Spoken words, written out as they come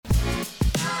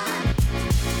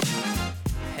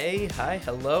Hey, hi,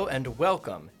 hello, and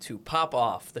welcome to Pop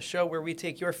Off, the show where we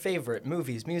take your favorite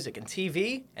movies, music, and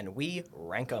TV, and we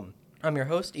rank them. I'm your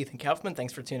host, Ethan Kaufman.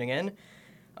 Thanks for tuning in.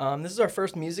 This is our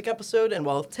first music episode, and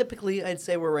while typically I'd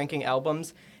say we're ranking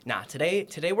albums,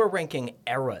 today we're ranking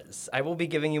eras. I will be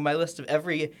giving you my list of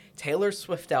every Taylor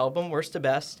Swift album, worst to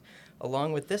best,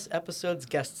 along with this episode's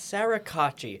guest, Sarah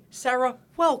Kotche. Sarah,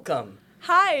 welcome.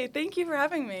 Hi, thank you for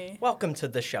having me. Welcome to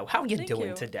the show. How are you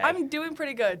doing today? I'm doing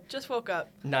pretty good. Just woke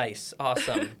up. Nice,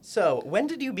 awesome. So, when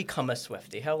did you become a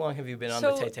Swiftie? How long have you been on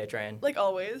the Tay-Tay train? Like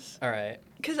always. All right.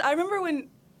 Because I remember when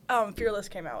Fearless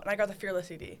came out, and I got the Fearless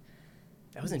CD.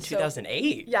 That was in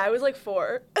 2008? Yeah, I was like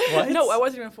 4. What? No, I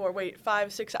wasn't even 4. Wait,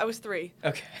 5, 6, I was 3.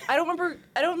 Okay. I don't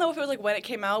know if it was like when it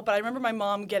came out, but I remember my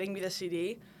mom getting me the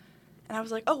CD, and I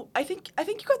was like, oh, I think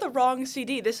you got the wrong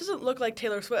CD. This doesn't look like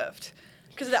Taylor Swift.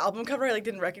 Because of the album cover, I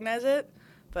didn't recognize it.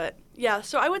 But yeah,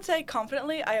 so I would say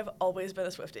confidently, I have always been a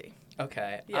Swiftie.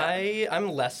 Okay. Yeah.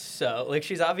 I'm less so. Like,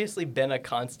 she's obviously been a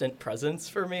constant presence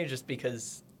for me just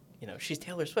because, she's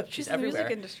Taylor Swift. She's everywhere. The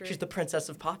music industry. She's the princess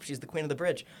of pop. She's the queen of the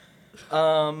bridge.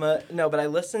 No, but I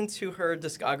listened to her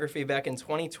discography back in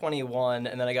 2021,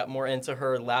 and then I got more into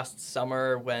her last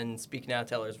summer when Speak Now,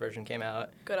 Taylor's version came out.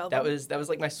 Good album. That was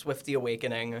like my Swiftie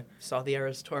awakening. Saw the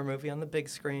Eras Tour movie on the big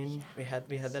screen. We had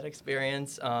that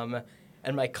experience.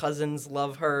 And my cousins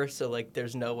love her, so like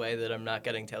there's no way that I'm not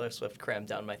getting Taylor Swift crammed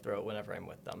down my throat whenever I'm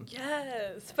with them.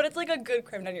 Yes, but it's like a good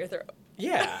cram down your throat.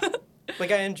 Yeah.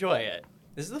 Like I enjoy it.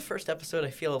 This is the first episode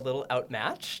I feel a little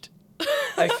outmatched.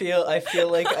 I feel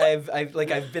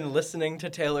like I've been listening to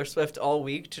Taylor Swift all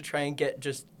week to try and get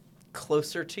just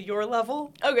closer to your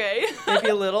level. Okay. Maybe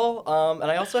a little. And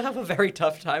I also have a very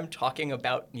tough time talking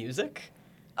about music.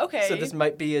 Okay. So this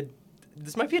might be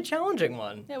a challenging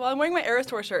one. Yeah, well, I'm wearing my Eras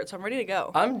Tour shirt, so I'm ready to go.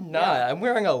 I'm not. Yeah. I'm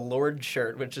wearing a Lorde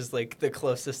shirt, which is like the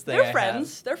closest thing They're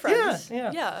friends. They're friends.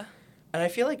 Yeah. And I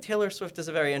feel like Taylor Swift is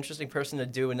a very interesting person to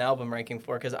do an album ranking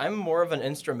for because I'm more of an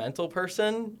instrumental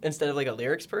person instead of like a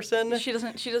lyrics person.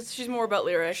 She's more about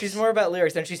lyrics. She's more about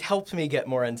lyrics, and she's helped me get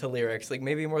more into lyrics, like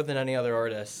maybe more than any other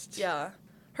artist. Yeah.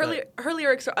 Her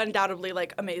lyrics are undoubtedly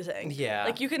like amazing. Yeah.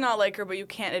 Like you can not like her, but you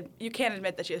can't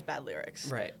admit that she has bad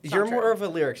lyrics. Right. You're more of a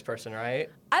lyrics person, right?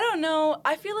 I don't know.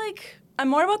 I feel like I'm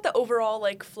more about the overall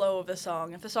like flow of the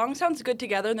song. If the song sounds good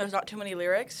together and there's not too many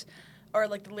lyrics, or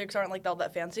like the lyrics aren't like all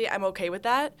that fancy, I'm okay with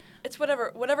that. It's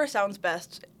whatever sounds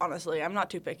best, honestly. I'm not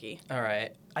too picky. All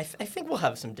right. I think we'll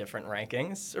have some different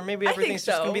rankings, or maybe everything's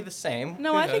just going to be the same.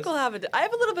 No, I think we'll have it. I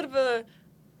have a little bit of a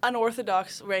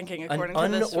unorthodox ranking according to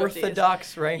the Swifties.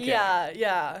 Unorthodox ranking?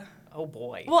 Yeah. Oh,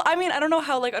 boy. Well, I mean, I don't know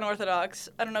how, like, unorthodox.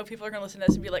 I don't know if people are going to listen to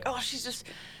this and be like, oh, she's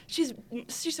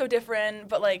so different,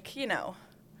 but, like,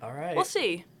 All right. We'll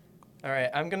see. All right.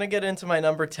 I'm going to get into my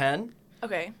number 10.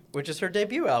 Okay. Which is her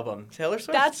debut album, Taylor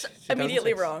Swift. That's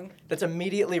immediately wrong. That's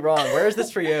immediately wrong. Where is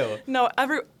this for you? No,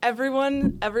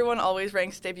 everyone always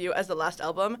ranks debut as the last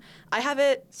album. I have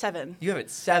it 7. You have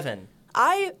it 7.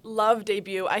 I love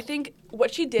debut. I think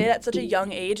what she did at such a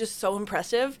young age is so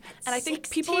impressive. And I think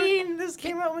 16. This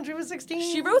came out when she was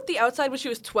 16. She wrote The Outside when she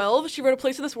was 12. She wrote A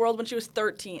Place in This World when she was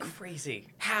 13. Crazy.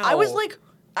 How? I was like,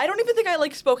 I don't even think I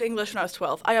like spoke English when I was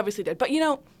 12. I obviously did. But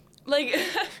like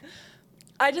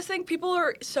I just think people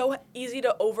are so easy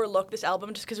to overlook this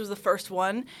album just because it was the first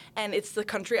one and it's the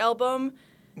country album.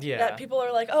 Yeah. That people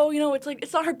are like, oh,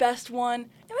 it's not her best one.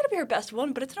 It might not be her best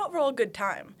one, but it's an overall good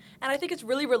time. And I think it's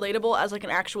really relatable as like an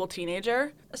actual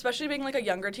teenager, especially being like a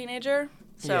younger teenager.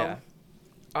 So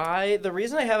yeah. The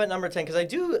reason I have it number 10, because I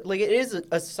do, like, it is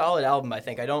a solid album, I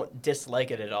think. I don't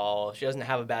dislike it at all. She doesn't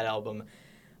have a bad album.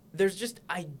 There's just,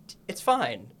 it's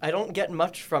fine. I don't get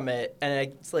much from it,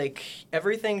 and it's like,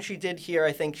 everything she did here,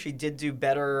 I think she did do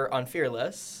better on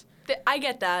Fearless. I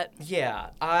get that. Yeah.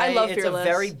 I love Fearless. It's a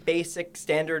very basic,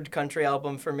 standard country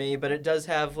album for me, but it does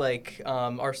have, like,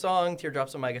 our song,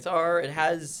 Teardrops on My Guitar. It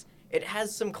has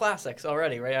some classics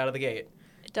already, right out of the gate.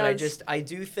 It does. But I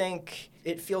do think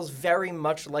it feels very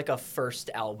much like a first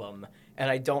album. And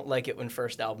I don't like it when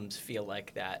first albums feel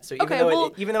like that. So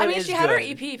even though she had her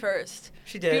EP first.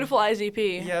 She did. Beautiful Eyes EP.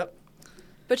 Yep.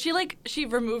 But she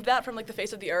removed that from like the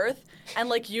face of the earth and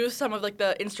like used some of like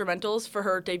the instrumentals for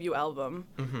her debut album.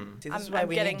 Mm-hmm. See, this is why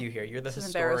we need you here. You're the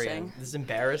historian. This is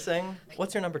embarrassing.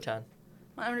 What's your number 10?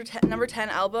 My number 10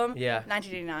 album? Yeah.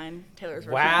 1989, Taylor's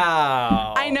version.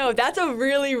 Wow. I know. That's a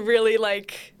really, really,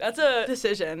 that's a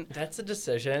decision. That's a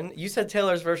decision. You said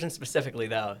Taylor's version specifically,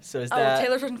 though. So is that... Oh,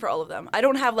 Taylor's version for all of them. I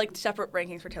don't have, like, separate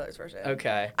rankings for Taylor's version.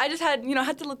 Okay. I just had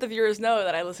to let the viewers know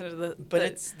that I listened to the...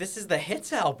 But this is the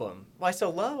hits album. Why so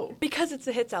low? Because it's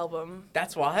a hits album.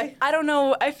 That's why? I don't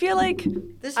know. I feel like...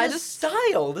 This has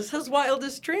style. This has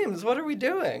wildest dreams. What are we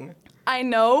doing? I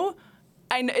know.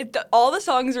 All the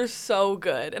songs are so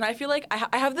good, and I feel like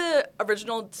I have the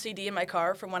original CD in my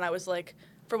car from when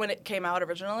it came out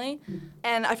originally,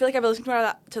 and I feel like I've listened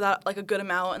to that like a good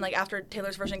amount, and like after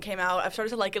Taylor's version came out, I've started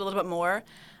to like it a little bit more.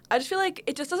 I just feel like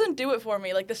it just doesn't do it for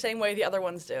me like the same way the other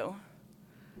ones do.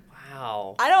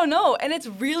 Wow. I don't know, and it's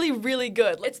really, really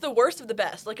good. It's the worst of the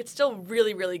best. Like, it's still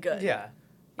really, really good. Yeah.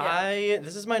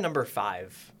 This is my number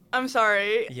 5. I'm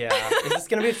sorry. Yeah. Is this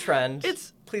going to be a trend?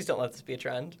 It's... Please don't let this be a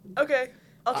trend. Okay.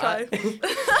 I'll try.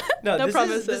 No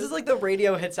promises. This is like the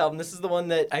radio hits album. This is the one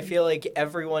that I feel like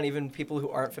everyone, even people who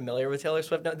aren't familiar with Taylor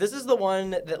Swift, know. This is the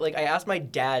one that like I asked my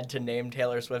dad to name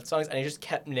Taylor Swift songs, and he just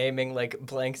kept naming like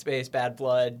Blank Space, Bad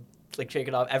Blood, like Shake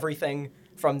It Off, everything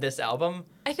from this album.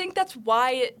 I think that's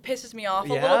why it pisses me off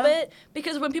a little bit,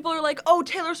 because when people are like, oh,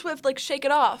 Taylor Swift, like, Shake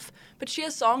It Off, but she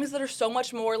has songs that are so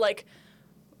much more, like,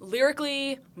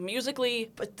 lyrically,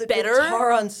 musically but the better.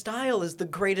 Guitar on Style is the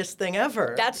greatest thing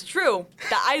ever. That's true.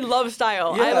 I love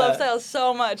Style. Yeah. I love Style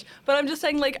so much. But I'm just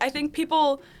saying, like, I think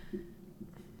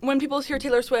when people hear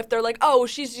Taylor Swift, they're like, oh,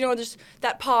 she's, just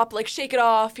that pop, like, Shake It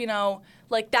Off,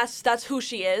 like, that's who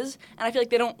she is. And I feel like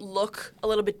they don't look a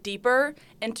little bit deeper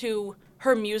into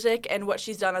her music and what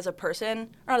she's done as a person,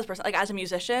 or not as a person, like as a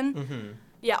musician. Mm-hmm.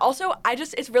 Yeah, also,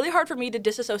 it's really hard for me to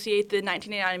disassociate the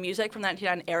 1989 music from the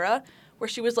 1989 era, where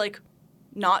she was, like,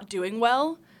 not doing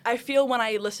well. I feel when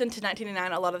I listen to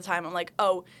 1989 a lot of the time, I'm like,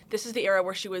 oh, this is the era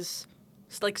where she was,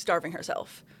 like, starving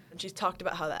herself. And she's talked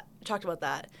about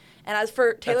that. And as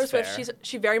for Taylor Swift,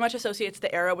 she very much associates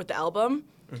the era with the album.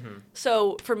 Mm-hmm.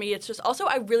 So for me, it's just, also,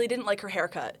 I really didn't like her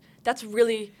haircut. That's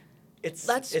really... It's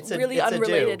really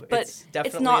unrelated, but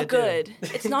it's not good.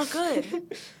 It's not good.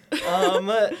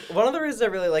 One of the reasons I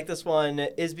really like this one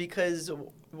is because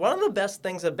one of the best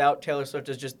things about Taylor Swift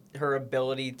is just her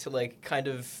ability to like kind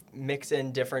of mix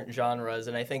in different genres,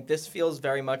 and I think this feels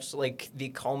very much like the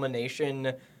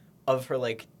culmination of her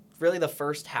like really the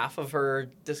first half of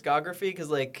her discography, because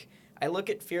like I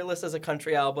look at Fearless as a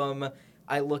country album,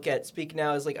 I look at Speak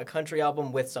Now as like a country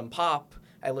album with some pop.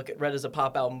 I look at Red as a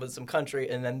pop album with some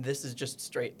country, and then this is just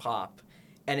straight pop.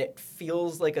 And it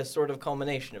feels like a sort of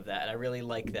culmination of that. I really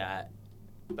like that.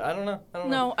 But I don't know.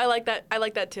 No, I like that. I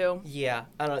like that too. Yeah,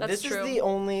 I don't know. That's true. This is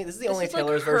the only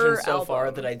Taylor's like version so album.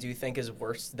 far that I do think is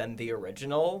worse than the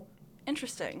original.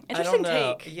 Interesting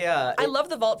take. Yeah. I love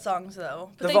the vault songs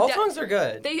though. The vault songs are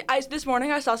good. This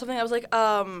morning I saw something I was like,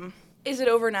 is it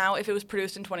over now if it was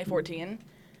produced in 2014?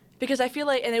 Because I feel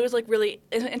like, and it was like really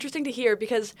interesting to hear,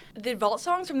 because the vault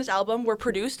songs from this album were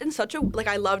produced in such a, like,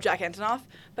 I love Jack Antonoff,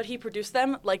 but he produced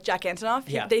them like Jack Antonoff.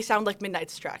 Yeah. They sound like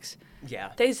Midnight's tracks.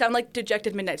 Yeah. They sound like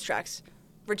dejected Midnight's tracks.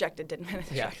 Rejected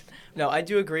Midnight's Yeah. tracks. No, I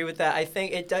do agree with that. I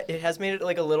think it has made it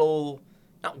like a little,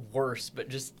 not worse, but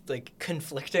just like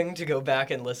conflicting to go back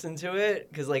and listen to it.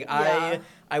 Because like I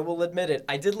will admit it,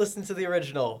 I did listen to the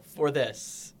original for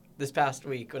this past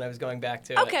week when I was going back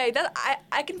to it. Okay, that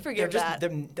I can forgive that.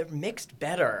 They're mixed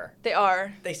better. They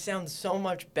are. They sound so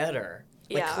much better.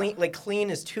 Like yeah. Clean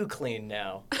is too clean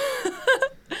now.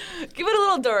 Give it a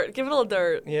little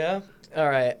dirt. Yeah? All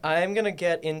right. I'm going to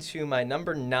get into my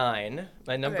number 9.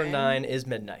 My number 9 is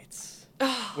Midnight's.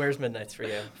 Where's Midnight's for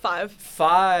you? 5.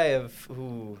 5.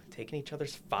 Ooh, taking each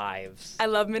other's 5s. I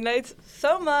love Midnight's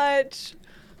so much.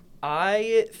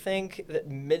 I think that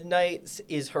Midnight's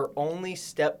is her only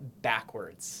step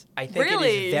backwards. I think it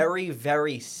is very,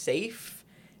 very safe,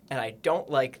 and I don't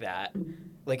like that.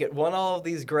 Like, it won all of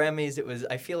these Grammys. It was,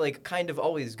 I feel like, kind of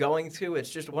always going to.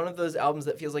 It's just one of those albums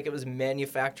that feels like it was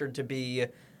manufactured to be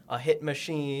a hit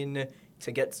machine,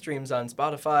 to get streams on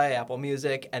Spotify, Apple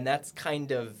Music, and that's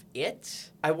kind of it.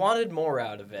 I wanted more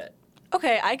out of it.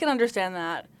 Okay, I can understand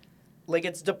that. Like,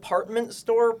 it's department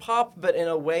store pop, but in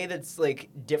a way that's, like,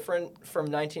 different from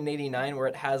 1989, where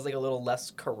it has, like, a little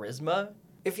less charisma.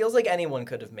 It feels like anyone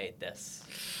could have made this.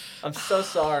 I'm so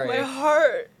sorry. My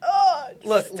heart,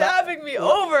 look, stabbing me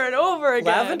over and over again.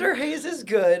 Lavender Haze is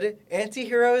good.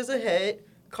 Antihero is a hit.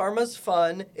 Karma's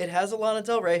fun. It has a Lana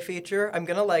Del Rey feature. I'm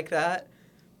gonna like that.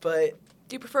 But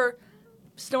do you prefer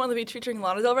Snow on the Beach featuring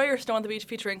Lana Del Rey or Snow on the Beach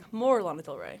featuring more Lana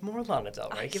Del Rey? More Lana Del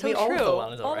Rey. Give so me all true. of the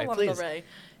Lana Del Rey, Lana please. Del Rey.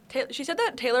 She said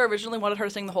that Taylor originally wanted her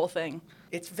to sing the whole thing.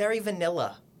 It's very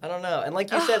vanilla. I don't know. And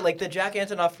like you said, like the Jack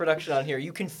Antonoff production on here,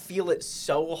 you can feel it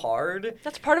so hard.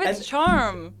 That's part of its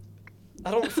charm.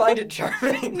 I don't find it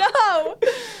charming. No. I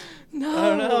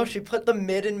don't know. She put the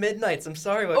mid in Midnights. I'm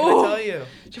sorry. What can I tell you?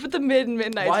 She put the mid in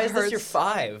Midnights. Why is this your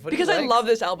 5? Because I love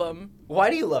this album. Why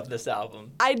do you love this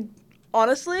album?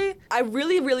 Honestly, I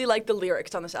really, really like the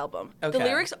lyrics on this album. Okay. The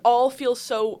lyrics all feel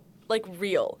so, like,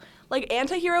 real. Like,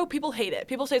 Antihero, people hate it.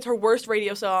 People say it's her worst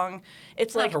radio song.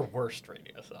 It's not like her worst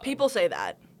radio song. People say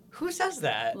that. Who says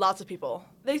that? Lots of people.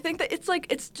 They think that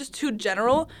it's just too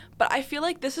general, but I feel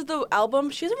like this is the album.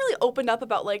 She hasn't really opened up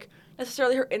about, like,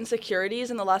 necessarily her insecurities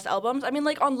in the last albums. I mean,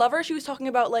 like, on Lover, she was talking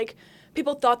about, like,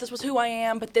 people thought this was who I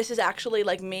am, but this is actually,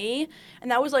 like, me. And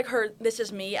that was, like, her This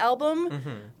Is Me album.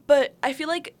 Mm-hmm. But I feel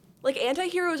like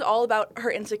Antihero is all about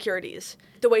her insecurities.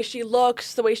 The way she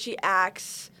looks, the way she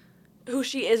acts, who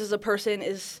she is as a person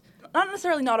is not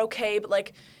necessarily not okay, but,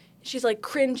 like, she's, like,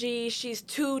 cringy, she's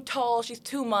too tall, she's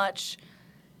too much.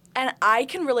 And I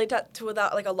can relate to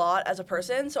that, like, a lot as a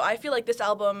person. So I feel like this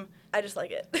album, I just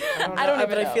like it. I don't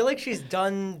even know. I feel like she's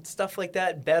done stuff like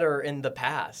that better in the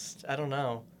past. I don't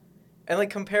know. And, like,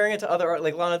 comparing it to other art,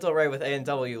 like Lana Del Rey with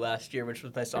A&W last year, which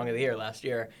was my Song of the Year last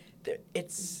year,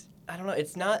 it's, I don't know,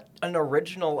 it's not an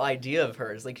original idea of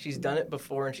hers. Like, she's done it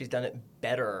before and she's done it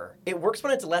better. It works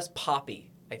when it's less poppy,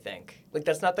 I think. Like,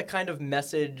 that's not the kind of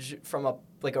message from a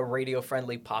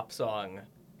radio-friendly pop song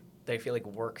that I feel like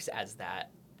works as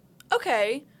that.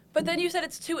 Okay, but then you said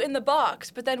it's too in the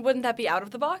box, but then wouldn't that be out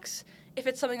of the box if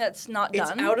it's something that's not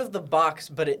done? It's out of the box,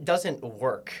 but it doesn't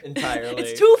work entirely.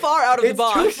 It's too far out of the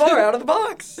box. It's too far out of the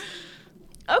box.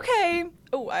 Okay.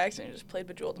 Oh, I accidentally just played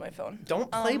Bejeweled on my phone.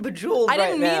 Don't play Bejeweled I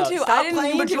didn't right now. mean to. Stop I didn't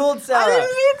playing mean Bejeweled, to. Sarah. I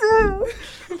didn't mean to.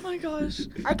 Oh my gosh.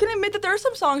 I can admit that there are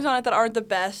some songs on it that aren't the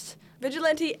best.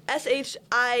 Vigilante,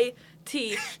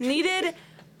 S-H-I-T, needed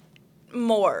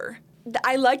more.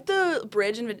 I like the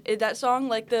bridge in that song,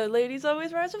 like the ladies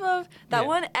always rise above, that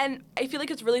one, and I feel like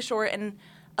it's really short, and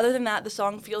other than that, the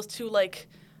song feels too, like,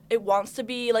 it wants to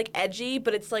be, like, edgy,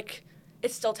 but it's, like,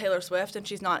 it's still Taylor Swift, and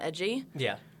she's not edgy.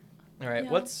 Yeah. All right,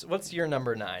 Yeah. What's your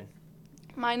number 9?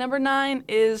 My number 9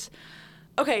 is,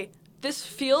 okay, this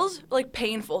feels, like,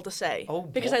 painful to say,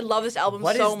 because I love this album so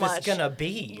much. What is this gonna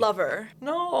be? Lover.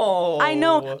 No. I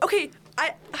know. Okay,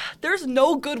 there's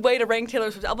no good way to rank Taylor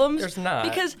Swift's albums. There's not.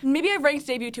 Because maybe I ranked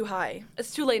Debut too high.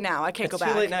 It's too late now. I can't go back.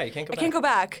 It's too late now. You can't go back. I can't go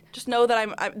back. Just know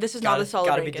that this is not a solid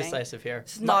ranking. Gotta be decisive here.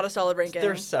 This is not a solid ranking.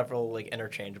 There's several, like,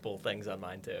 interchangeable things on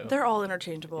mine, too. They're all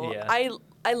interchangeable. Yeah.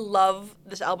 I love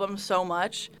this album so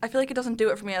much. I feel like it doesn't do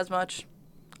it for me as much.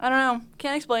 I don't know.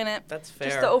 Can't explain it. That's fair.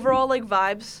 Just the overall, like,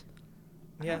 vibes.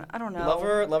 Yeah. I don't know.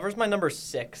 Lover's my number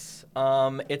 6.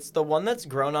 It's the one that's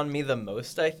grown on me the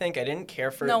most, I think. I didn't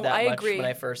care for it that much agree. when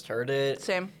I first heard it.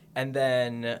 Same. And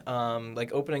then,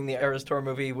 like, opening the Eras Tour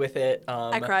movie with it.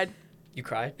 I cried. You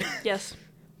cried? Yes.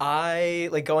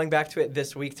 Going back to it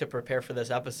this week to prepare for this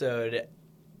episode,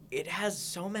 it has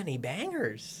so many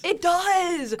bangers. It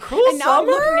does. Cruel and now Summer? I'm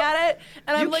looking at it,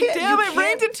 and I'm like, damn, I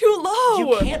ranked it too low.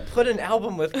 You can't put an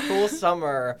album with Cruel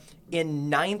Summer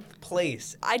in 9th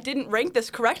place. I didn't rank this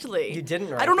correctly. You didn't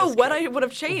rank I don't know this what correct. I would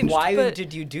have changed. Why but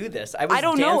did you do this? I was I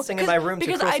don't dancing know, in my room to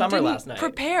because Cruel I Summer didn't last night.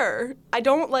 prepare. I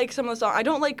don't like some of the songs. I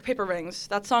don't like Paper Rings.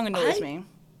 That song annoys me.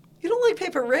 You don't like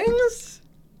Paper Rings?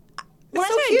 When I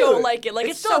so say cute. I don't like it, like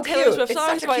it's still so a Taylor cute. Swift It's song,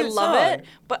 such a so I cute love song. it.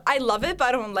 But I love it, but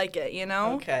I don't like it, you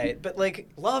know? Okay, but like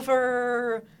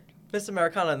Lover, Miss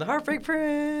Americana and the Heartbreak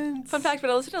Prince. Fun fact, but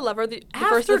I listened to Lover the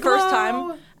first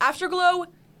time. Afterglow.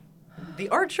 The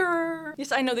Archer.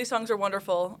 Yes, I know these songs are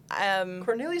wonderful.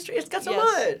 Cornelia Street. It's got so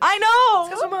yes. much. I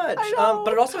know. It's got so much. I know.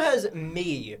 But it also has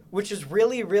Me, which is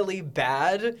really, really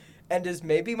bad and is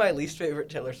maybe my least favorite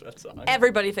Taylor Swift song.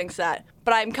 Everybody thinks that,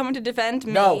 but I'm coming to defend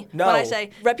me No. when I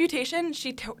say Reputation.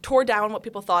 She tore down what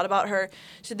people thought about her.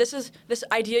 So this is this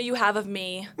idea you have of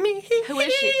me. Me. Who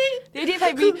is she? The idea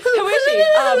of me. Who is she?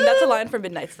 That's a line from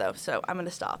Midnights, though, so I'm gonna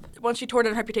stop. Once she tore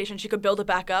down Reputation, she could build it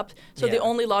back up. So the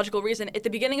only logical reason at the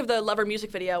beginning of the Lover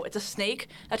music video, it's a snake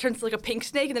that turns to like a pink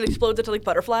snake and then explodes into like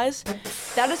butterflies.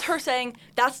 That is her saying,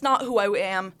 "That's not who I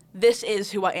am. This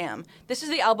is who I am. This is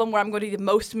the album where I'm going to be the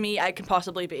most me I can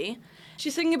possibly be."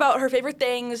 She's singing about her favorite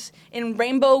things in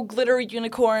rainbow, glitter,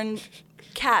 unicorn,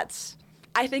 cats.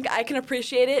 I think I can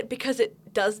appreciate it because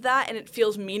it does that and it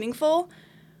feels meaningful.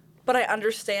 But I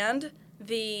understand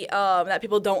that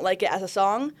people don't like it as a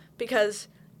song because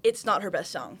it's not her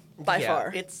best song by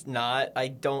far. It's not. I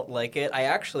don't like it. I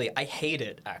hate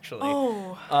it, actually.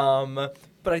 Oh.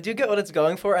 But I do get what it's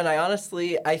going for, and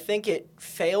I think it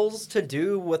fails to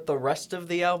do what the rest of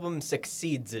the album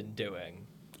succeeds in doing.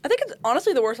 I think it's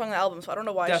honestly the worst song on the album, so I don't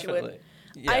know why she Definitely. would.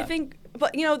 Yeah. I think,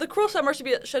 but the Cruel Summer should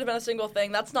have been a single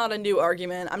thing. That's not a new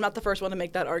argument. I'm not the first one to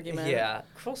make that argument. Yeah,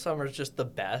 Cruel Summer is just the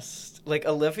best. Like,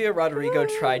 Olivia Rodrigo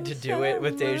tried to do it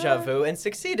with Deja Vu and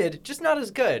succeeded, just not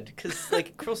as good. Because,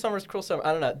 like, Cruel Summer's Cruel Summer.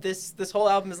 I don't know. This whole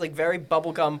album is, like, very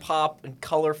bubblegum pop and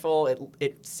colorful.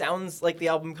 It sounds like the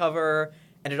album cover,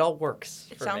 and it all works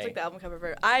It for sounds me. like the album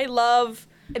cover. I love,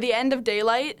 at the end of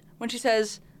Daylight, when she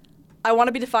says, "I want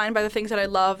to be defined by the things that I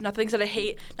love, not the things that I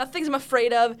hate, not the things I'm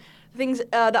afraid of, things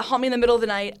that haunt me in the middle of the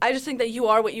night. I just think that you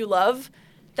are what you love."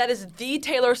 that is the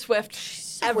Taylor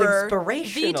Swift ever.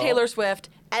 Inspirational. The Taylor Swift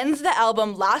ends the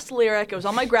album, last lyric. It was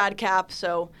on my grad cap,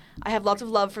 so I have lots of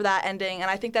love for that ending,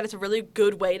 and I think that it's a really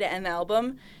good way to end the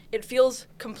album. It feels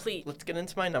complete. Let's get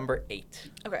into my number 8.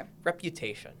 Okay.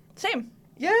 Reputation. Same.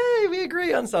 Yay, we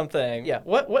agree on something. Yeah,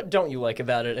 what don't you like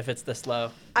about it if it's this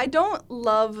low? I don't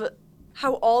love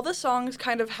how all the songs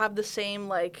kind of have the same,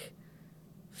 like,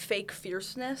 fake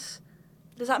fierceness.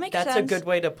 Does that make sense? That's a good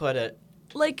way to put it.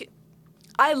 Like,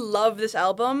 I love this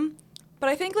album, but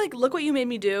I think, like, Look What You Made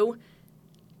Me Do,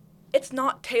 it's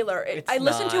not Taylor. I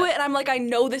listen to it and I'm like, I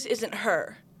know this isn't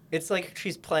her. It's like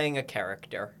she's playing a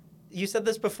character. You said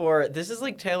this before. This is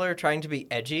like Taylor trying to be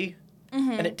edgy,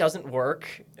 and it doesn't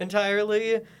work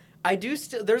entirely.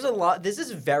 There's a lot. This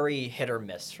is very hit or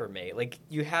miss for me. Like,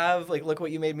 you have, like, Look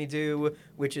What You Made Me Do,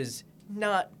 which is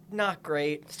not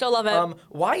great. Still love it.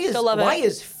 Why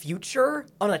is Future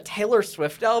on a Taylor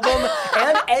Swift album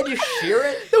and Ed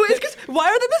Sheeran? No, it's because why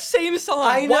are they the same song?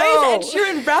 I know. Why is Ed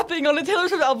Sheeran rapping on a Taylor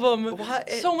Swift album?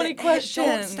 So many Ed,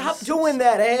 questions. don't stop doing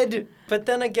that, Ed. But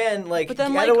then again, like,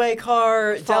 Getaway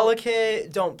Car,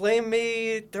 Delicate, Don't Blame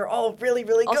Me, they're all really,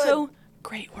 really good. Also,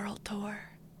 great world tour.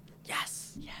 Yes.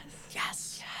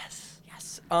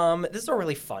 This is a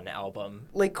really fun album.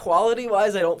 Like,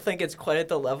 quality-wise, I don't think it's quite at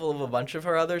the level of a bunch of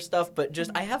her other stuff, but just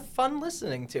I have fun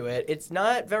listening to it. It's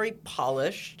not very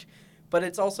polished, but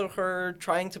it's also her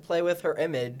trying to play with her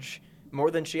image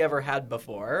more than she ever had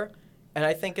before. And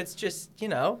I think it's just, you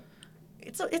know,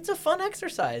 it's a fun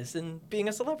exercise in being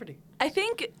a celebrity. I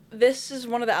think this is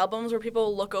one of the albums where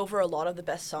people look over a lot of the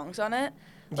best songs on it.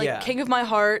 Like King of My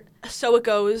Heart, So It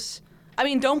Goes. I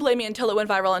mean, Don't Blame Me until it went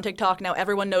viral on TikTok. Now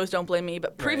everyone knows Don't Blame Me,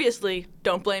 but previously,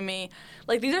 Don't Blame Me.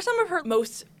 Like, these are some of her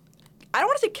most, I don't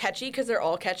want to say catchy because they're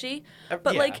all catchy,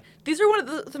 but like, these are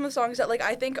some of the songs that, like,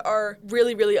 I think are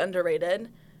really, really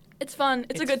underrated. It's fun.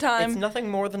 It's a good time. It's nothing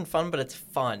more than fun, but it's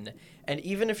fun. And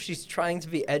even if she's trying to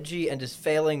be edgy and is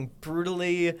failing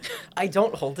brutally, I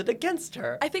don't hold it against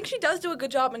her. I think she does do a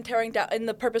good job in tearing down, in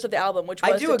the purpose of the album, which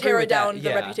was to tear down the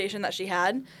reputation that she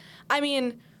had. I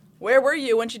mean, where were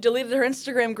you when she deleted her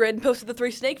Instagram grid and posted the 3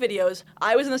 Snake videos?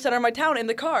 I was in the center of my town in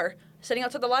the car, sitting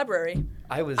outside the library.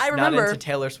 I was not into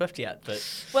Taylor Swift yet, but...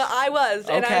 Well, I was,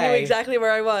 and I knew exactly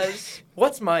where I was.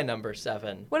 What's my number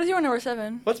 7? What is your number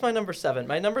 7? What's my number 7?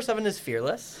 My number 7 is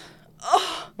Fearless.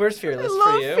 Oh, where's Fearless for you?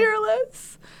 I love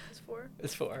Fearless. It's 4.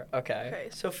 It's 4, okay.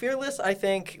 So Fearless, I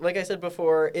think, like I said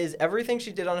before, is everything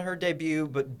she did on her debut,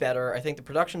 but better. I think the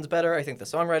production's better. I think the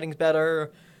songwriting's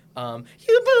better.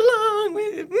 You belong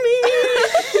with me.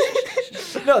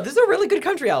 No, this is a really good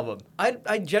country album.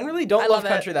 I generally don't love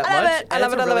country that much. I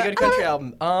love it. It's a really good country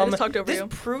album. I just talked over you. This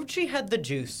proved she had the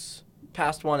juice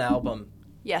past one album.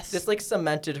 Yes. This, like,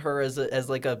 cemented her as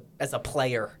a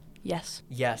player. Yes.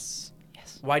 Yes.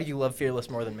 Why do you love Fearless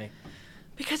more than me?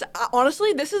 Because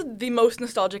honestly, this is the most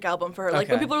nostalgic album for her. Like,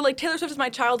 when people are like, Taylor Swift is my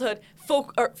childhood,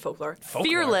 folklore.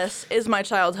 Fearless is my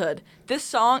childhood. These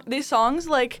songs,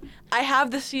 like, I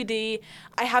have the CD,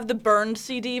 I have the burned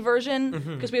CD version,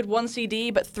 because we had 1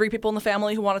 CD, but 3 people in the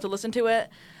family who wanted to listen to it.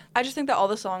 I just think that all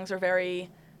the songs are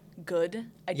very good.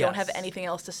 I don't have anything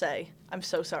else to say. I'm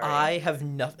so sorry. I have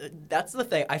nothing. That's the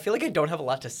thing. I feel like I don't have a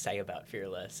lot to say about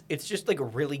Fearless. It's just, like,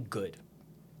 really good.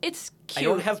 It's cute. I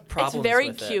don't have problems with it.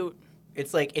 It's very cute.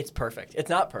 It's like, it's perfect. It's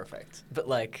not perfect, but,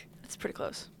 like... It's pretty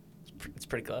close. It's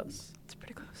pretty close? It's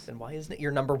pretty close. Then why isn't it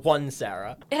your number 1,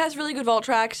 Sarah? It has really good vault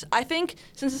tracks. I think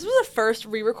since this was the first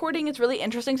re-recording, it's really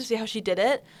interesting to see how she did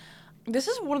it. This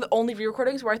is one of the only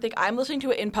re-recordings where I think I'm listening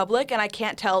to it in public and I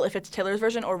can't tell if it's Taylor's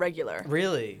version or regular.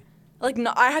 Really? Like,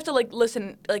 no, I have to, like,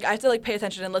 listen. Like, I have to, like, pay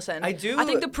attention and listen. I do. I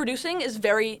think the producing is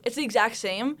it's the exact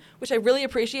same, which I really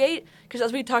appreciate, because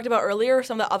as we talked about earlier,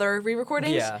 some of the other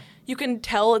re-recordings, you can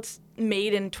tell it's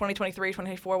made in 2023,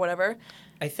 2024, whatever.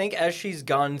 I think as she's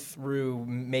gone through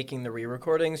making the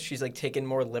re-recordings, she's, like, taken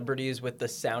more liberties with the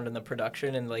sound and the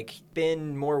production and, like,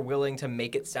 been more willing to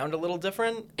make it sound a little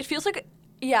different. It feels like,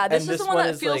 this is the one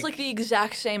that feels like the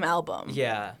exact same album.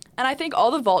 Yeah. And I think all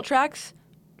the vault tracks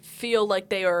feel like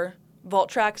they are vault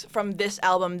tracks from this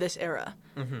album, this era.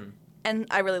 And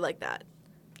I really like that.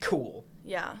 Cool.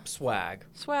 Yeah. Swag.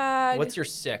 What's your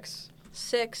 6?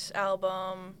 6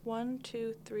 album. 1,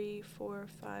 2, 3, 4,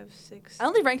 5, 6. I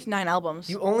only ranked 9 albums.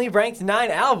 You only ranked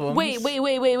 9 albums? Wait. Speak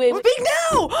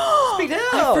now! Speak now!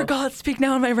 I forgot Speak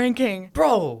Now in my ranking.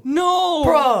 Bro. No.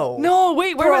 Bro. No,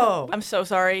 wait. Bro. I'm so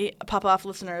sorry, Pop Off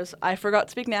listeners. I forgot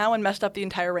Speak Now and messed up the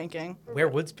entire ranking. Where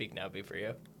would Speak Now be for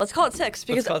you? Let's call it 6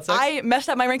 because I messed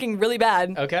up my ranking really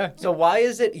bad. Okay. So why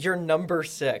is it your number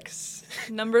 6?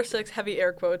 Number 6, heavy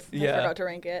air quotes. I forgot to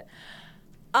rank it.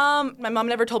 My mom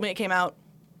never told me it came out.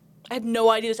 I had no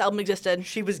idea this album existed.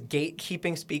 She was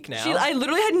gatekeeping Speak Now. I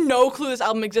literally had no clue this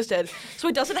album existed. So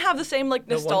it doesn't have the same like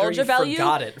nostalgia value.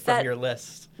 Forgot it from your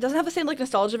list. It doesn't have the same like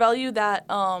nostalgia value that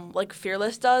like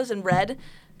Fearless does and Red,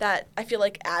 that I feel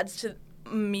like adds to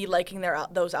me liking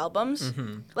those albums.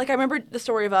 Mm-hmm. Like I remember The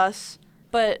Story of Us,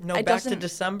 but no Back to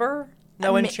December.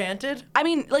 No Enchanted. I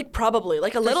mean, like probably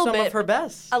like a little bit. Some of her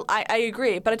best. I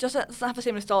agree, but it just doesn't have the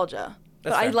same nostalgia.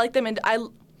 That's but fair. I like them, and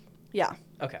yeah.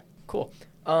 Okay, cool.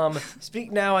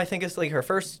 Speak Now, I think is like her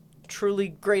first truly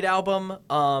great album.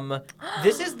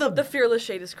 This is the Fearless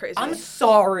shade is crazy. I'm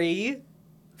sorry,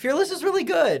 Fearless is really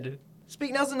good.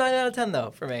 Speak Now's a 9 out of 10 though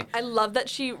for me. I love that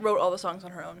she wrote all the songs on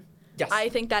her own. Yes, I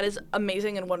think that is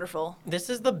amazing and wonderful.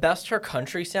 This is the best her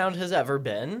country sound has ever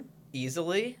been,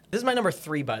 easily. This is my number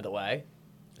 3, by the way.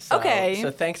 Okay.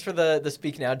 So thanks for the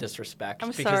Speak Now disrespect.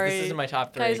 I'm because sorry. This is in my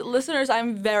top 3. Guys, listeners,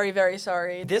 I'm very, very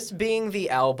sorry. This being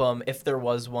the album, if there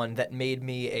was one, that made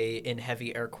me in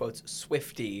heavy air quotes,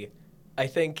 Swiftie, I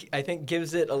think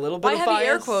gives it a little bit of bias. Why heavy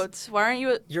air quotes? Why aren't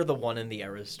you? You're the one in the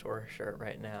Eras Tour shirt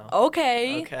right now.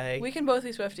 Okay. We can both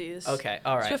be Swifties. Okay,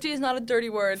 all right. Swiftie is not a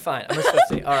dirty word. Fine, I'm a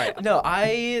Swiftie. All right. No,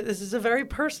 this is a very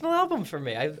personal album for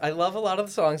me. I love a lot of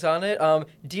the songs on it.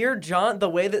 Dear John, the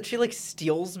way that she like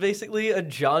steals basically a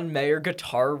John Mayer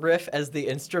guitar riff as the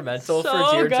instrumental So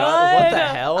for Dear good. John. What the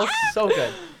hell? So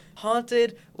good.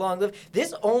 Haunted, Long Live.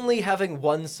 This only having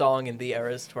one song in the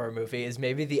Eras Tour movie is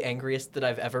maybe the angriest that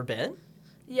I've ever been.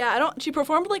 Yeah, she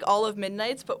performed like all of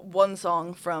Midnight's, but one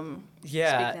song from Speak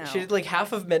Now. She did like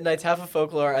half of Midnight's, half of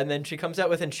Folklore, and then she comes out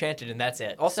with Enchanted, and that's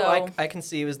it. Also, I Can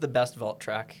See You is the best vault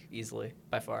track, easily,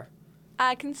 by far.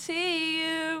 I can see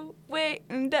you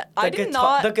waiting. The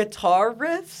guitar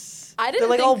riffs? They're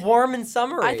like all warm and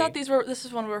summery. I thought this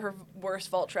is one of her worst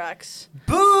vault tracks.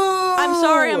 Boo! I'm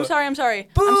sorry. Boo, I'm sorry.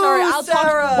 I'll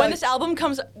Sarah! talk when this album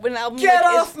comes. When an album Get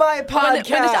like, off my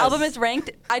podcast! When this album is ranked,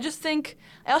 I just think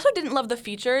I also didn't love the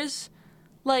features.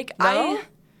 Like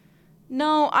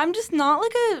No? I'm just not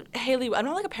like a Haley. I'm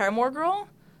not like a Paramore girl.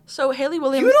 So Haley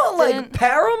Williams. You don't like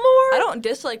Paramore? I don't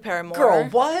dislike Paramore. Girl,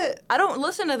 what? I don't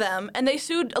listen to them, and they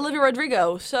sued Olivia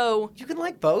Rodrigo, so... You can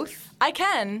like both? I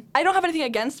can. I don't have anything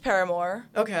against Paramore.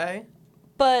 Okay.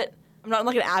 But I'm not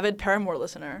like an avid Paramore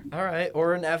listener. All right,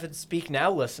 or an avid Speak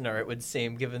Now listener, it would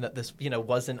seem, given that this,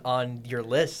 wasn't on your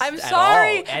list I'm at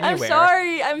sorry. all, anywhere.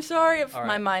 I'm sorry if All right.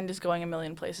 my mind is going a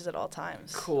million places at all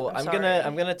times. Cool. I'm sorry.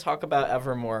 gonna talk about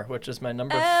Evermore, which is my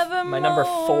number Evermore. my number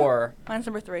 4. Mine's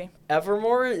number 3.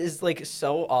 Evermore is like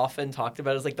so often talked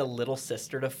about as like the little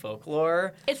sister to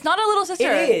Folklore. It's not a little sister.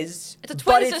 It is. It's a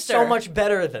twin but sister. It's so much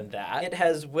better than that. It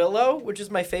has Willow, which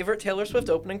is my favorite Taylor Swift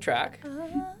opening track.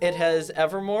 It has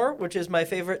Evermore, which is my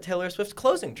favorite Taylor Swift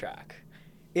closing track.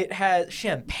 It has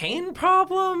Champagne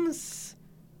Problems,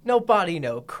 No Body,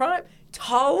 No Crime,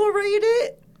 Tolerate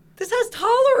It. This has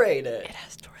Tolerate It. It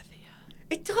has Dorothea.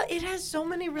 It has so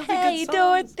many really Hey, good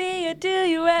songs. Dorothea, do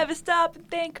you ever stop and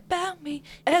think about me?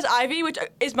 It has Ivy, which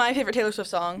is my favorite Taylor Swift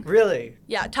song. Really?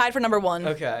 Yeah, tied for number 1.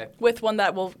 Okay. With one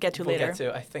that we'll get to We'll later. get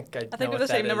to. I think I think know we're what the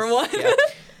same that number is. 1. Yeah.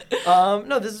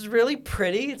 No, this is really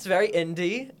pretty. It's very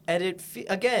indie, and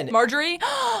again. Marjorie?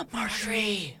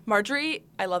 Marjorie,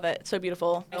 I love it. It's so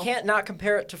beautiful. I can't not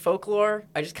compare it to Folklore.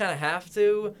 I just kind of have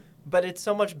to, but it's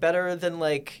so much better than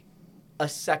like a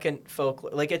second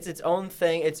Folklore. Like it's its own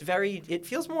thing. It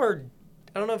feels more.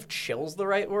 I don't know if chill's the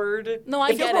right word. No, I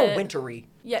it feels get more it. wintry.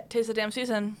 Yeah, 'tis the damn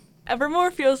season. Evermore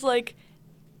feels like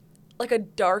a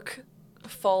dark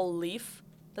fall leaf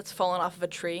that's fallen off of a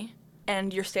tree,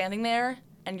 and you're standing there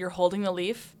and you're holding the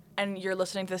leaf and you're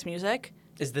listening to this music.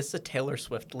 Is this a Taylor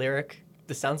Swift lyric?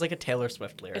 This sounds like a Taylor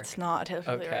Swift lyric. It's not a Taylor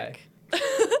Swift lyric.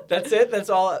 That's it? That's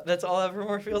all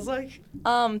Evermore feels like?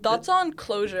 Thoughts on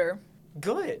Closure?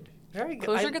 Good. Very good.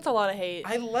 Closure gets a lot of hate.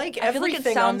 I like I feel like it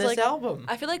everything on sounds this like album.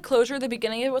 I feel like Closure, the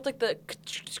beginning of it with like the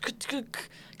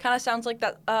kind of sounds like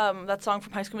that song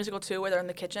from High School Musical 2 where they're in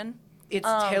the kitchen. It's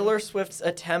Taylor Swift's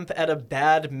attempt at a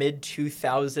bad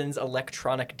mid-2000s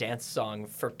electronic dance song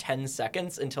for 10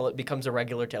 seconds until it becomes a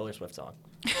regular Taylor Swift song.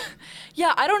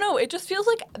 Yeah, I don't know. It just feels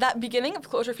like that beginning of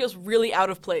Closure feels really out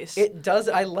of place. It does.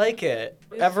 I like it.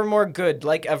 Evermore, good.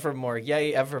 Like Evermore.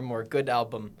 Yay, Evermore. Good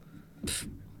album.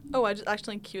 Oh, I just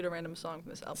actually queued a random song from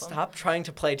this album. Stop trying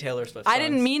to play Taylor Swift songs. I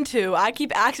didn't mean to. I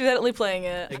keep accidentally playing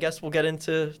it. I guess we'll get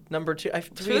into number 2.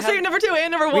 The same number 2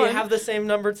 and number 1. We have the same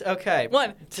number. Okay.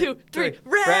 1, 2, 3.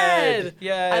 Red. Red.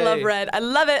 Yay. I love Red. I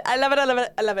love it. I love it. I love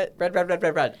it. I love it.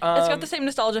 Red. It's got the same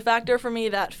nostalgia factor for me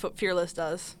that Fearless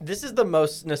does. This is the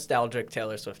most nostalgic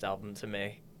Taylor Swift album to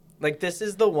me. Like, this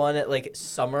is the one at, like,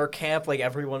 summer camp. Like,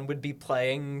 everyone would be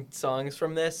playing songs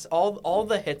from this. All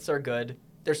the hits are good.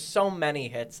 There's so many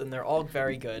hits, and they're all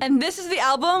very good. And this is the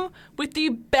album with the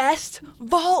best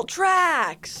vault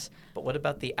tracks. But what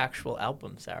about the actual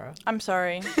album, Sarah? I'm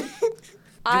sorry. Do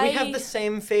we have the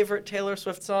same favorite Taylor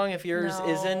Swift song if yours No.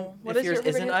 isn't? What if is your yours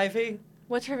isn't favorite- Ivy?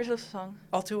 What's your favorite Taylor Swift song?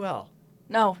 All Too Well.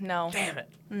 No. Damn it.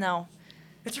 No.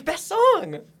 It's your best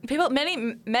song.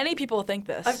 Many people think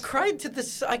this. I cried to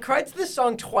this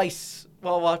song twice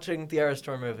while watching the Eras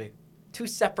Tour movie. 2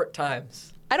 separate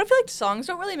times. I don't feel like songs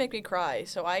don't really make me cry,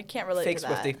 so I can't relate Fake to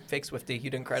that. Swiftie. Fake Swiftie. You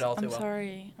didn't cry at all too well.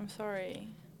 I'm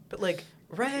sorry. But like,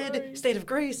 Red, Sorry. State of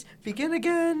Grace, Begin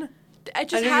Again. It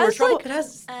just I Knew You Were has Trouble. like, It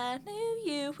has, I knew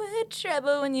you were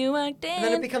trouble when you walked in. and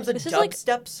then it becomes a This is like,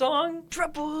 dubstep song.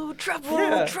 trouble,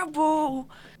 Yeah. trouble.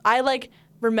 I like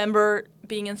remember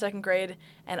being in 2nd grade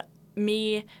and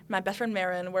me, my best friend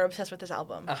Marin, were obsessed with this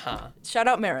album. Shout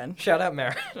out Marin. Shout out,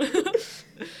 Mary.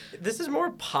 This is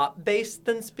more pop-based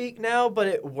than Speak Now,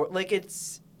 but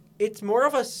it's more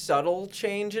of a subtle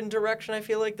change in direction, I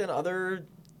feel like, than other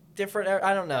different...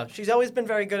 I don't know. She's always been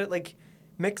very good at, like,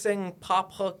 mixing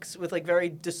pop hooks with, like, very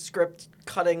descript,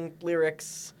 cutting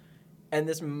lyrics. And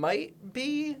this might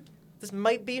be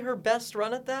her best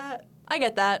run at that. I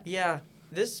get that. Yeah.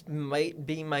 This might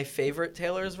be my favorite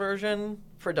Taylor's version,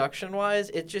 production-wise.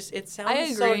 It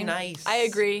sounds so nice. I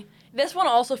agree. This one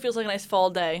also feels like a nice fall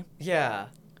day. Yeah.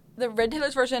 The Red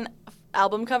Taylor's version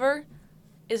album cover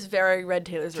is very Red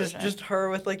Taylor's version. Just her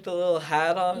with like the little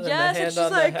hat on Yes, and it's the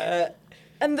hand just on like- the hat.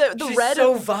 and the She's red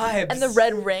so vibes. and the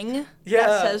red ring Yeah.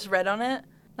 that says red on it.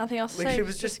 Nothing else to Like say. she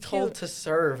was It's just cute. told to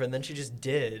serve and then she just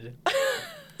did. I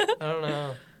don't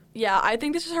know. Yeah, I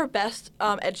think this is her best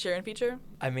Ed Sheeran feature.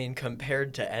 I mean,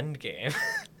 compared to Endgame.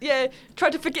 Yeah,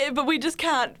 tried to forgive, but we just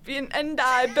can't. And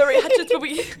I bury hatchets, but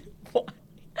we...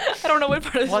 I don't know what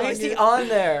part of the Why song is he is. on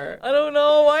there? I don't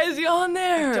know. Why is he on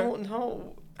there? I don't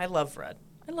know. I love Red.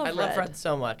 I love love Red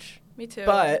so much. Me too.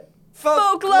 But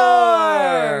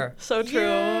Folklore! So true.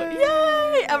 Yay!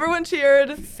 Yay! Everyone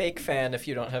cheered. Fake fan if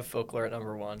you don't have Folklore at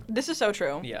number 1. This is so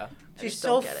true. Yeah. I She's just so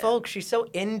don't get it. folk. She's so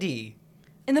indie.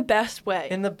 In the best way.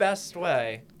 In the best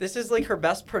way. This is like her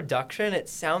best production. It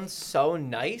sounds so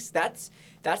nice. That's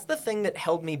the thing that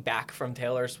held me back from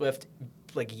Taylor Swift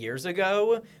like years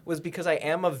ago, was because I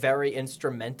am a very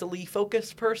instrumentally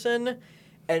focused person,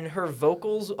 and her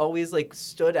vocals always like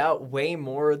stood out way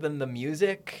more than the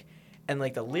music and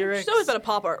like the lyrics. She's always been a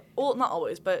pop art. Well, not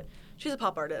always, but she's a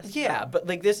pop artist. Yeah, but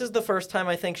like this is the first time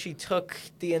I think she took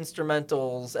the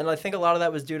instrumentals, and I think a lot of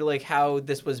that was due to like how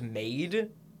this was made,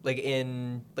 like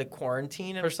in like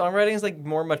quarantine. Her songwriting is like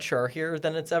more mature here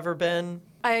than it's ever been.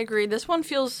 I agree. This one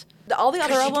feels... All the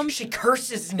other albums... She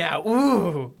curses now.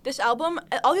 Ooh. This album...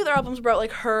 All the other albums about,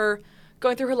 like, her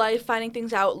going through her life, finding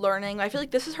things out, learning. I feel like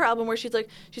this is her album where she's, like...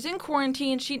 She's in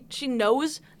quarantine. She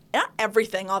knows... Not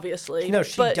everything, obviously. No,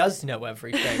 she but, does know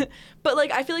everything. But,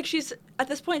 like, I feel like she's... At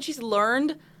this point, she's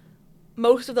learned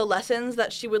most of the lessons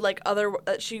that she would, like,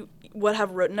 that she would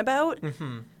have written about.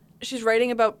 Mm-hmm. She's writing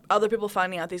about other people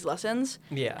finding out these lessons.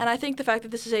 Yeah. And I think the fact that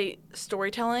this is a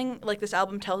storytelling, like this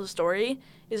album tells a story,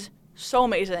 is so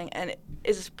amazing, and it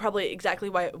is probably exactly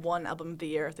why it won Album of the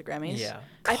Year at the Grammys. Yeah.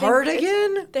 I think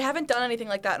Cardigan? they haven't done anything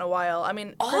like that in a while. I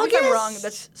mean, correct me if I'm August? wrong.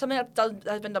 That's something that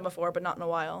has been done before, but not in a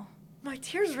while. My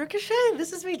tears ricochet.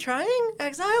 This is me trying.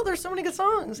 Exile. There's so many good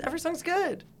songs. Every song's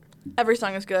good. Every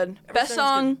song is good. Every Best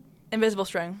song's song, Invisible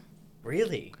String.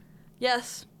 Really?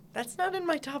 Yes. That's not in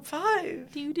my top 5.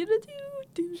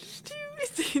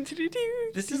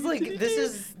 This is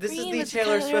the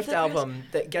Taylor Swift album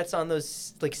that gets on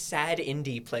those like sad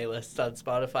indie playlists on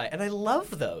Spotify, and I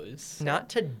love those. Not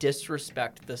to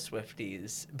disrespect the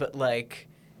Swifties, but like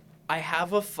I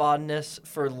have a fondness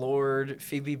for Lorde,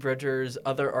 Phoebe Bridgers,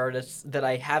 other artists that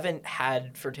I haven't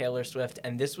had for Taylor Swift,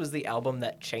 and this was the album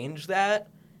that changed that,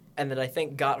 and that I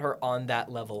think got her on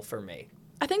that level for me.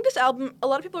 I think this album, a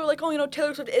lot of people are like, oh, you know,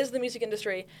 Taylor Swift is the music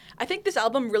industry. I think this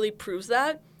album really proves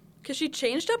that, because she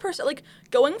changed up her, like,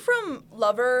 going from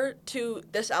Lover to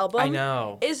this album. I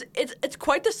know. It's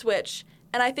quite the switch,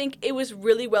 and I think it was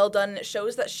really well done. It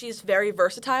shows that she's very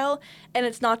versatile, and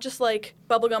it's not just, like,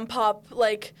 bubblegum pop,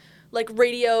 like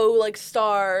radio, like,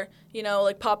 star, you know,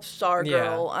 like, pop star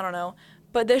girl, Yeah. I don't know.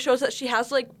 But this shows that she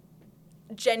has, like,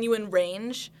 genuine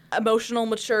range, emotional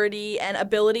maturity, and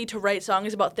ability to write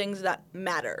songs about things that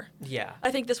matter. Yeah.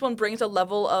 I think this one brings a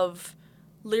level of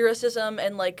lyricism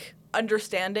and, like,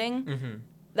 understanding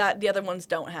that the other ones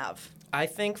don't have. I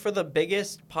think for the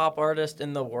biggest pop artist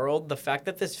in the world, the fact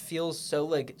that this feels so,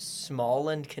 like, small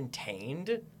and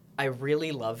contained, I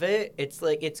really love it. It's,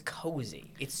 like, it's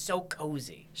cozy. It's so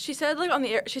cozy. She said, like, in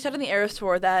the Eras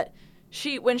Tour that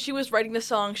when she was writing the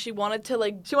song, she wanted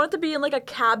to be in like a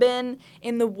cabin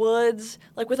in the woods,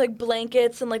 like with like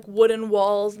blankets and like wooden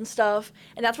walls and stuff.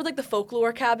 And that's where like the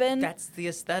folklore cabin. That's the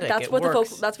aesthetic. That's it what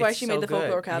works. That's why It's she so made the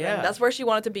folklore good. cabin. Yeah. That's where she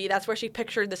wanted to be. That's where she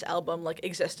pictured this album like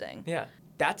existing. Yeah.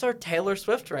 That's our Taylor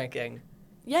Swift ranking.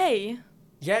 Yay.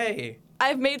 Yay.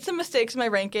 I've made some mistakes in my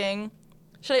ranking.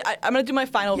 I'm gonna do my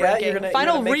final Yeah, ranking. you're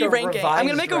gonna make a re-ranking. I'm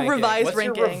gonna make a ranking. revised What's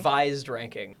ranking. your revised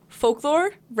ranking?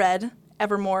 Folklore, Red,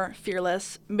 Evermore,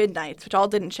 Fearless, Midnights, which all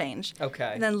didn't change.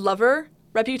 Okay. And then Lover,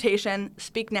 Reputation,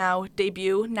 Speak Now,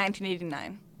 Debut,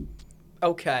 1989.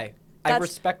 Okay. I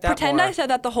respect that pretend more. I said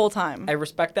that the whole time. I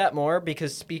respect that more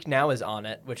because Speak Now is on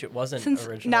it, which it wasn't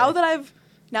originally. Now that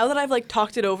I've like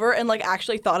talked it over and like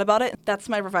actually thought about it, that's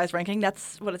my revised ranking.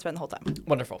 That's what it's been the whole time.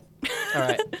 Wonderful. All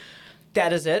right.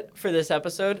 That is it for this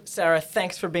episode. Sarah,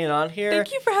 thanks for being on here.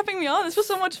 Thank you for having me on. This was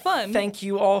so much fun. Thank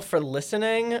you all for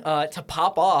listening to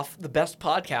Pop Off, the best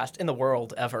podcast in the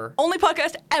world ever. Only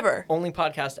podcast ever. Only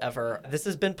podcast ever. This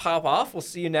has been Pop Off. We'll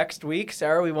see you next week.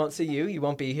 Sarah, we won't see you. You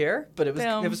won't be here. But it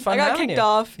was fun I got having kicked you.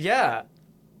 off. Yeah.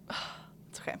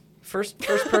 It's okay. First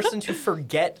person to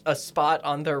forget a spot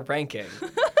on their ranking.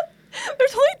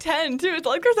 There's only 10 too. It's not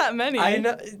like there's that many. I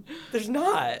know. There's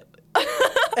not.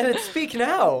 And it's Speak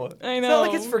Now. I know. It's not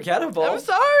like it's forgettable. I'm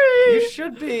sorry. You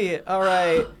should be. All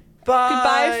right. Bye.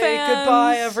 Goodbye, fans.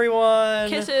 Goodbye, everyone.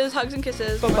 Kisses, hugs and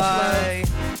kisses. Bye-bye.